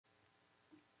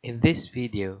In this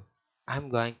video, I'm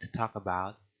going to talk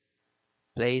about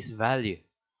place value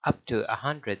up to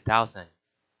 100,000.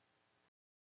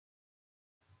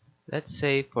 Let's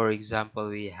say, for example,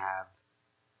 we have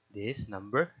this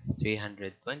number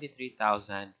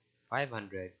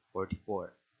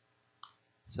 323,544.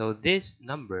 So this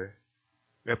number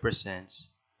represents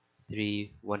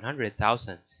three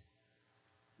 100,000s.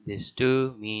 This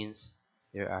 2 means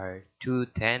there are two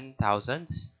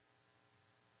 10,000s.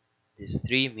 This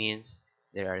 3 means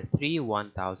there are three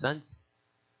 1,000s.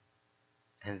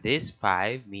 And this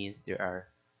 5 means there are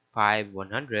five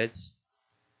 100s.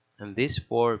 And this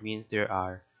 4 means there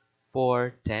are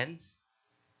four 10s.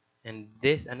 And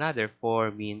this another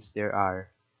 4 means there are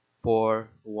four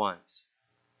 1s.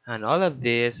 And all of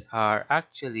these are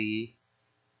actually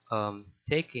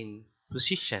taking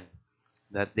position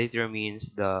that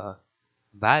determines the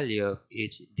value of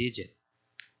each digit.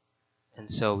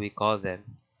 And so we call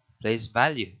them place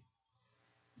value.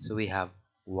 So we have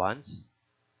ones,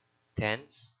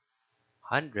 tens,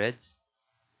 hundreds,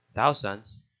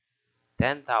 thousands,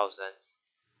 10,000s,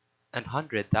 and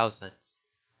 100,000s.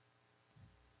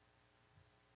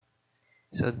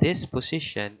 So this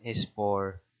position is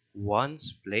for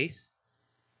ones place,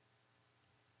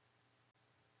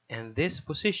 and this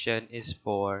position is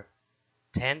for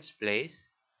tens place,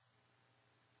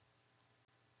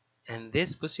 and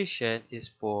this position is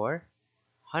for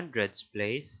hundreds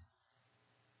place.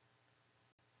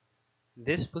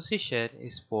 This position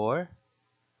is for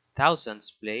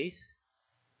thousands place,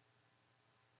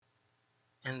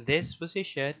 and this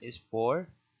position is for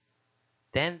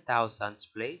 10,000s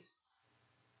place,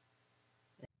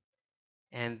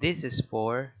 and this is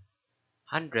for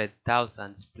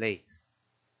 100,000s place.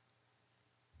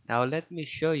 Now let me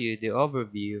show you the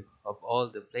overview of all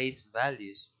the place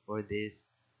values for this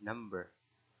number.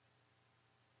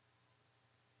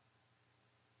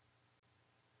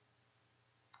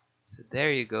 So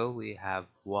there you go, we have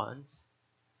ones,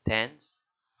 tens,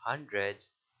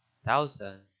 hundreds,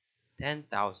 thousands,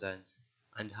 10,000s,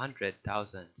 and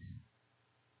 100,000s.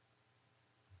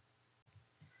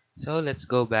 So let's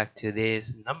go back to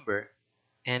this number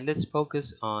and let's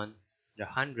focus on the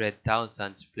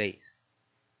 100,000s place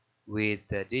with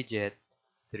the digit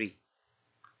 3.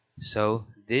 So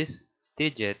this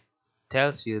digit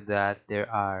tells you that there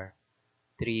are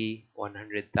three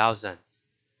 100,000s.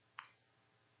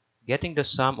 Getting the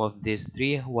sum of these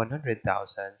three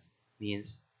 100,000s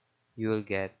means you will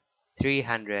get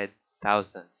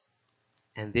 300,000s.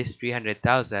 And this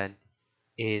 300,000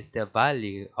 is the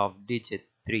value of digit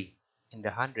 3 in the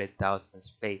 100,000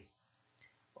 space.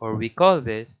 Or we call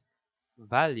this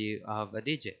value of a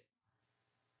digit.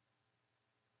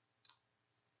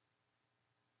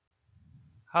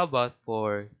 How about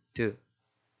for 2?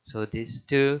 So this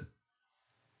 2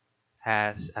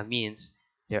 means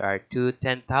there are two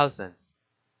 10,000s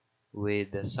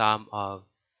with the sum of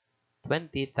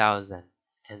 20,000,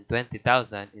 and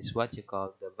 20,000 is what you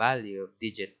call the value of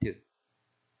digit 2.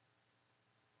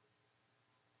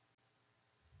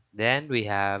 Then we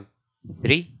have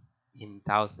 3 in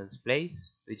thousands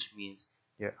place, which means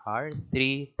there are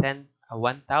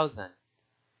 1,000.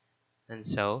 And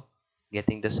so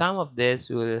getting the sum of this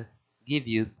will give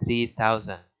you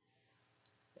 3,000.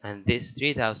 And this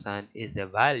 3,000 is the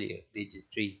value of digit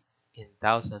 3 in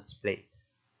thousands place.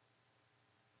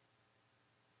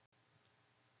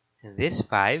 And this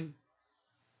 5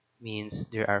 means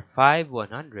there are five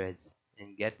 100s,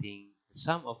 and getting the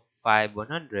sum of five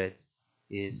 100s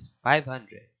is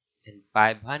 500, and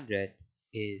 500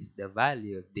 is the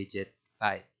value of digit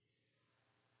 5.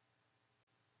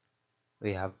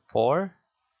 We have 4.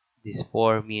 This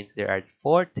 4 means there are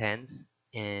four 10s,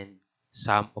 and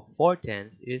sum of four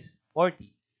 10s is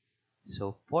 40.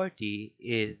 So 40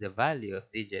 is the value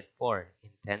of digit 4 in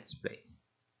tens place.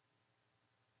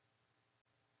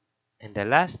 And the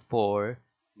last 4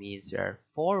 means there are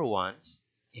four 1s,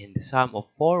 and the sum of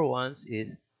four 1s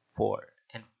is 4.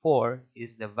 And 4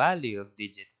 is the value of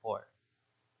digit 4.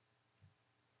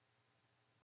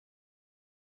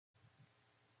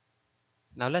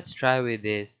 Now let's try with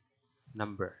this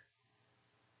number.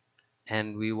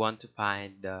 And we want to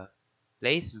find the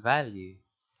place value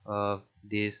of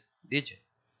this digit.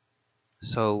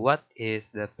 So what is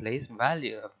the place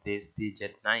value of this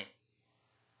digit 9?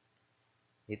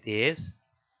 It is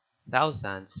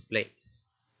thousands place.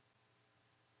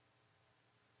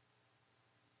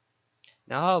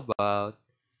 Now how about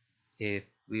if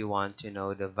we want to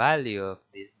know the value of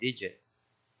this digit?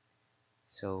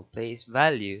 So place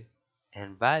value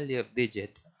and value of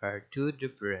digit are two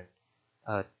different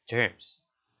terms,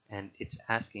 and it's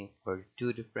asking for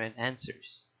two different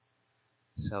answers.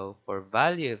 So for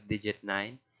value of digit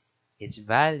 9, its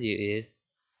value is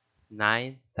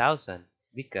 9,000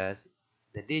 because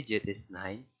the digit is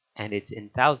 9 and it's in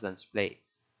thousands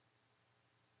place.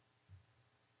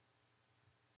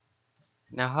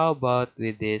 Now how about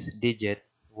with this digit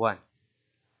 1?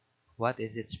 What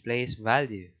is its place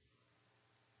value?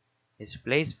 Its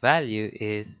place value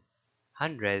is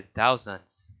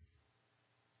 100,000s.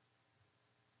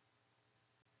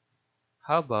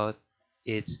 How about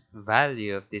its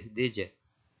value of this digit?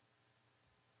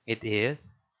 It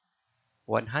is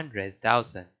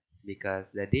 100,000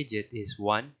 because the digit is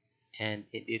 1 and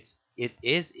it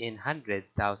is in hundred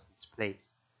thousands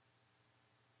place.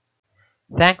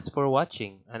 Thanks for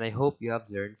watching and I hope you have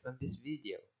learned from this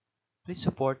video. Please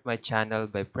support my channel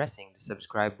by pressing the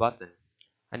subscribe button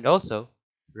and also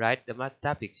write the math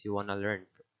topics you want to learn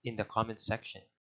in the comment section.